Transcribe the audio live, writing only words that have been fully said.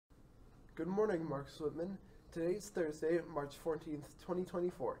Good morning, Marcus Whitman. Today is Thursday, March 14th,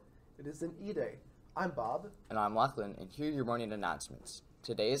 2024. It is an E-Day. I'm Bob. And I'm Lachlan, and here are your morning announcements.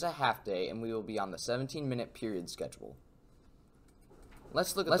 Today is a half day, and we will be on the 17-minute period schedule.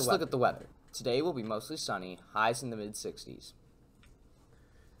 Let's look at the weather. Today will be mostly sunny, highs in the mid-60s.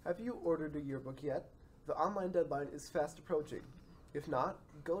 Have you ordered a yearbook yet? The online deadline is fast approaching. If not,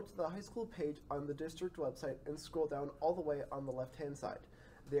 go to the high school page on the district website and scroll down all the way on the left-hand side.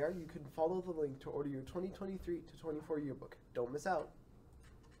 There, you can follow the link to order your 2023-24 yearbook. Don't miss out.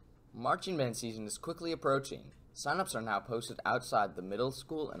 Marching band season is quickly approaching. Sign-ups are now posted outside the middle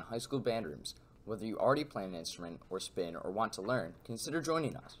school and high school band rooms. Whether you already play an instrument, or spin, or want to learn, consider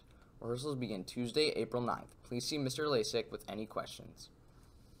joining us. Rehearsals begin Tuesday, April 9th. Please see Mr. Lasik with any questions.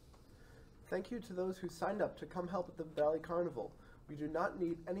 Thank you to those who signed up to come help at the Valley Carnival. We do not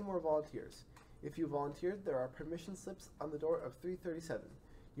need any more volunteers. If you volunteered, there are permission slips on the door of 337.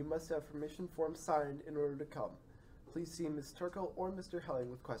 You must have permission forms signed in order to come. Please see Ms. Turco or Mr.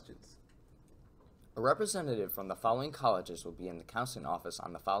 Helling with questions. A representative from the following colleges will be in the counseling office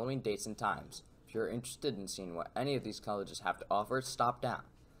on the following dates and times. If you're interested in seeing what any of these colleges have to offer, stop down.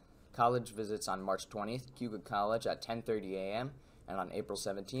 College visits on March 20th, Cuba College at 10:30 a.m., and on April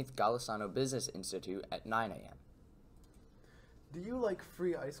 17th, Golisano Business Institute at 9 a.m. Do you like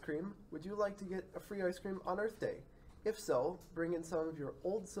free ice cream? Would you like to get a free ice cream on Earth Day? If so, bring in some of your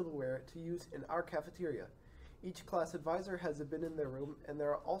old silverware to use in our cafeteria. Each class advisor has a bin in their room, and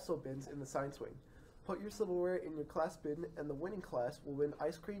there are also bins in the science wing. Put your silverware in your class bin, and the winning class will win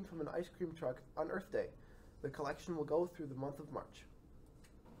ice cream from an ice cream truck on Earth Day. The collection will go through the month of March.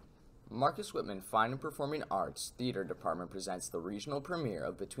 Marcus Whitman Fine and Performing Arts Theater Department presents the regional premiere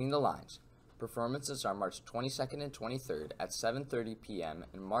of Between the Lines. Performances are March 22nd and 23rd at 7:30 p.m.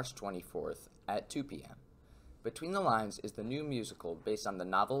 and March 24th at 2 p.m. Between the Lines is the new musical based on the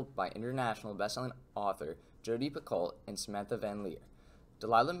novel by international bestselling author Jodi Picoult and Samantha Van Leer.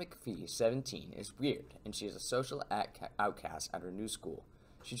 Delilah McPhee, 17, is weird, and she is a social outcast at her new school.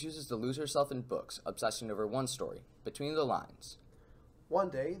 She chooses to lose herself in books, obsessing over one story, Between the Lines. One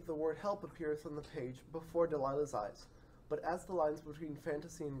day, the word help appears on the page before Delilah's eyes. But as the lines between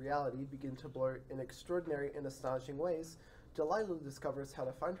fantasy and reality begin to blur in extraordinary and astonishing ways, Delilah discovers how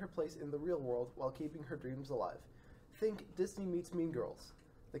to find her place in the real world while keeping her dreams alive. Think Disney meets Mean Girls.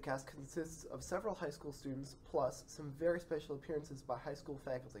 The cast consists of several high school students, plus some very special appearances by high school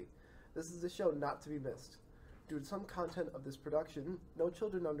faculty. This is a show not to be missed. Due to some content of this production, no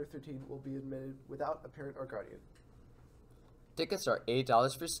children under 13 will be admitted without a parent or guardian. Tickets are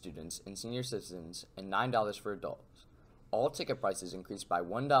 $8 for students and senior citizens and $9 for adults. All ticket prices increase by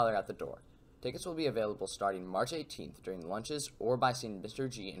 $1 at the door. Tickets will be available starting March 18th during lunches or by seeing Mr.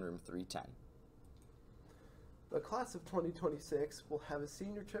 G in room 310. The class of 2026 will have a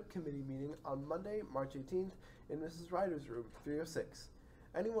senior trip committee meeting on Monday, March 18th in Mrs. Ryder's room 306.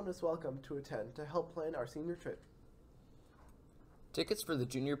 Anyone is welcome to attend to help plan our senior trip. Tickets for the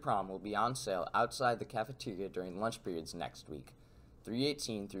junior prom will be on sale outside the cafeteria during lunch periods next week,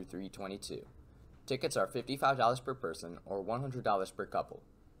 3:18 through 3:22. Tickets are $55 per person or $100 per couple.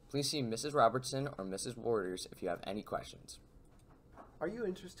 Please see Mrs. Robertson or Mrs. Waters if you have any questions. Are you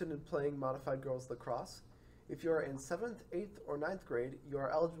interested in playing modified girls lacrosse? If you are in 7th, 8th, or 9th grade, you are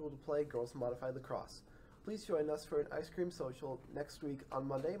eligible to play girls modified lacrosse. Please join us for an ice cream social next week on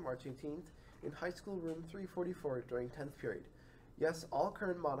Monday, March 18th in high school room 344 during 10th period. Yes, all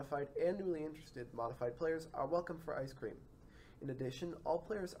current modified and newly interested modified players are welcome for ice cream. In addition, all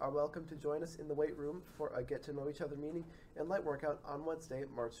players are welcome to join us in the weight room for a get-to-know-each-other meeting and light workout on Wednesday,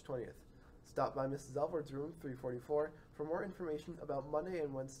 March 20th. Stop by Mrs. Elvard's room 344 for more information about Monday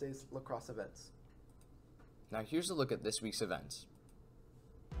and Wednesday's lacrosse events. Now here's a look at this week's events.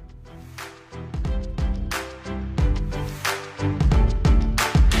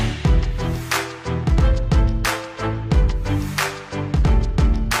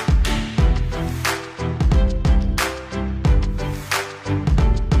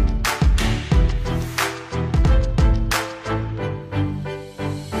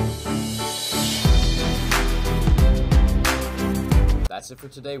 That's it for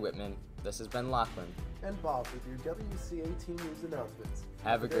today, Whitman. This has been Lachlan. And Bob with your WCAT News announcements.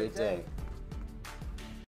 Have a great day.